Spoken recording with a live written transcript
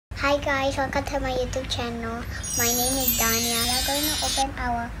Hi guys, welcome to my YouTube channel. My name is Daania. We are going to open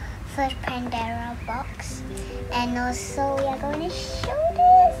our first Pandora box. And also we are going to show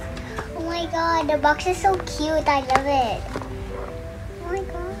this. Oh my god, the box is so cute. I love it. Oh my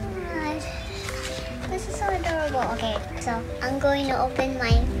god. This is so adorable. Okay, so I'm going to open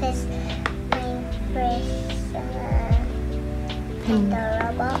my first Pandora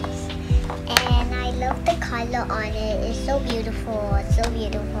box. And I love the color on it. It's so beautiful. It's so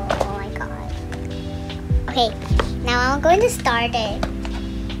beautiful. Oh my god. Okay, now I'm going to start it.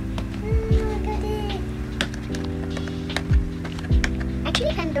 Look at it.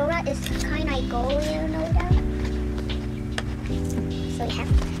 Actually, Pandora is kind of gold, you know that? So we have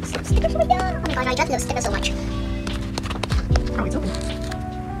some stickers over there. Oh my god, I just love stickers so much. Oh, it's open.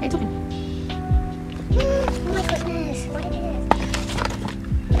 It's open. Oh my goodness, what is it?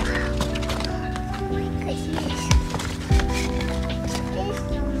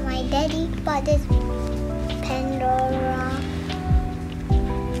 My daddy bought this Pandora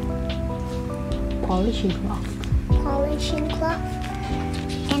Polishing cloth.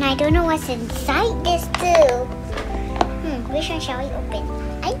 And I don't know what's inside this too. Which one shall we open?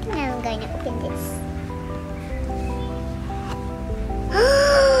 I think I'm going to open this.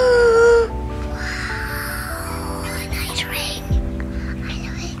 Wow, a nice ring. I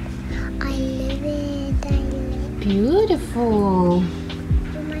love it. I love it. Beautiful.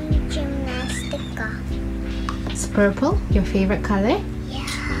 It's purple, your favorite color?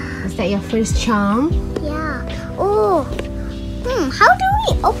 Yeah. Is that your first charm? Yeah. Oh. How do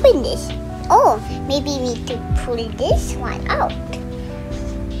we open this? Oh, maybe we need to pull this one out.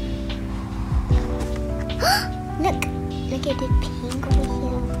 Look at the pink over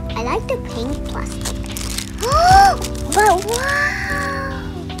here. I like the pink plastic. But wow.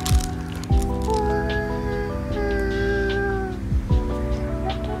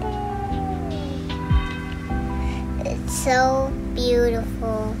 So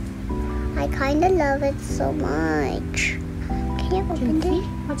beautiful. I kind of love it so much. Can you open it?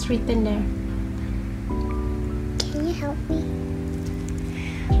 What's written there? Can you help me?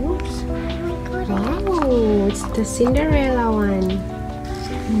 Oops. Oh my god. Wow, it's the Cinderella one.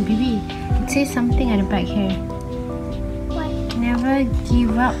 Baby, it says something at the back here. What? Never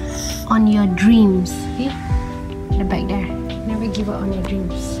give up on your dreams. See? At the back there. Never give up on your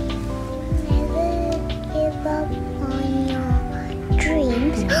dreams. Never give up on your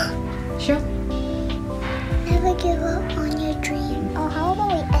dreams. Yeah. Sure? Never give up on your dream. Oh, how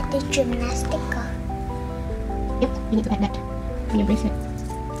about we add the gymnastica? Yep, we need to add that on your bracelet.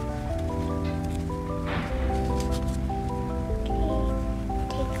 Okay,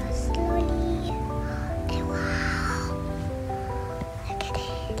 take us slowly. And wow, look at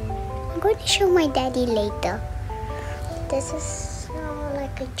it. I'm going to show my daddy later. This is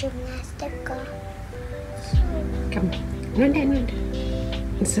like a gymnastica. Come, not that.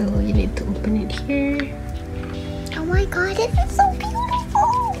 So you need to open it here. Oh my god, this is so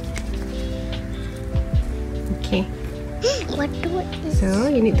beautiful. Okay. What door is? So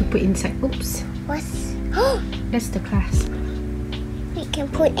you need to put inside. Oops. What's? That's the clasp. We can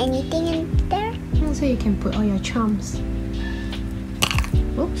put anything in there. So you can put all your charms.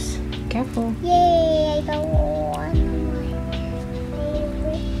 Oops. Careful. Yay! I got one of my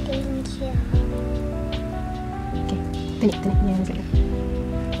favorite things here. Okay. Turn it. Yeah, that's it.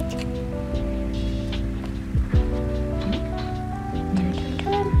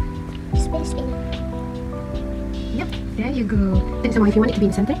 Spin. Yep. There you go. Turn some more. If you want it to be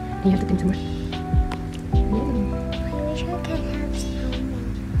in the center, then you have to turn some more. I wish I could have some more.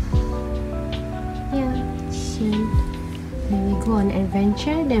 Yeah. Soon. When we go on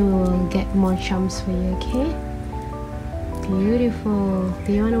adventure, then we will get more charms for you. Okay. Beautiful.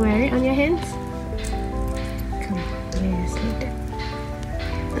 Do you want to wear it on your hands? Come. Yes, like that.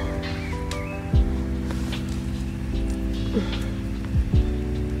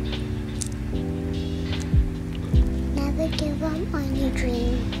 Never give up on your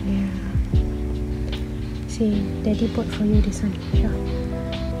dream. Yeah. See, Daddy bought for you this one. Sure.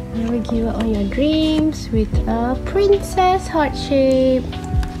 Never give up on your dreams with a princess heart shape.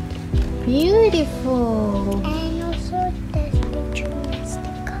 Beautiful. And also there's the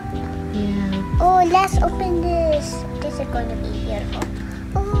gymnastica. Yeah. Oh, let's open this. This is going to be beautiful.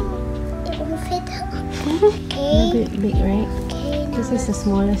 Oh, it won't fit. A Okay. bit big, right? Okay, now This is the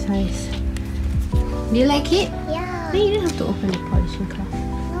smaller size. Do you like it? yeah. No, you don't have to open the polishing cloth. No,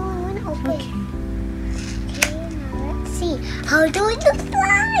 I want to open. Okay. Okay, now let's see. How do it look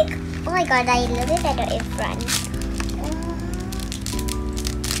like? Oh my god, I love it better in front.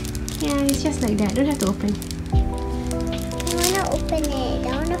 Yeah, it's just like that. Don't have to open. I want to open it. I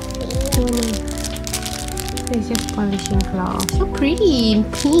want to It's just polishing floor. So pretty in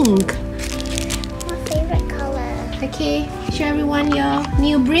pink. My favorite color. Okay, show everyone your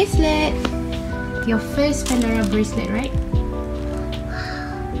new bracelet. Your first Pandora bracelet, right?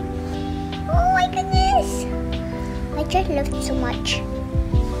 Oh my goodness! I just love it so much.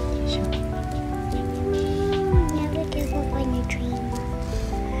 Never give up on your dream.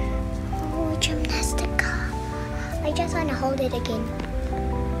 Oh, gymnastica. I just want to hold it again.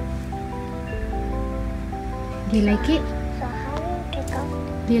 Do you like it? So how do you take off?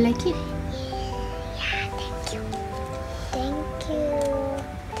 Do you like it? Yeah, thank you. Thank you.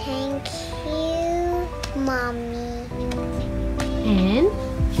 Thank you, Mommy. And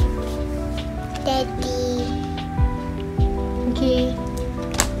Daddy.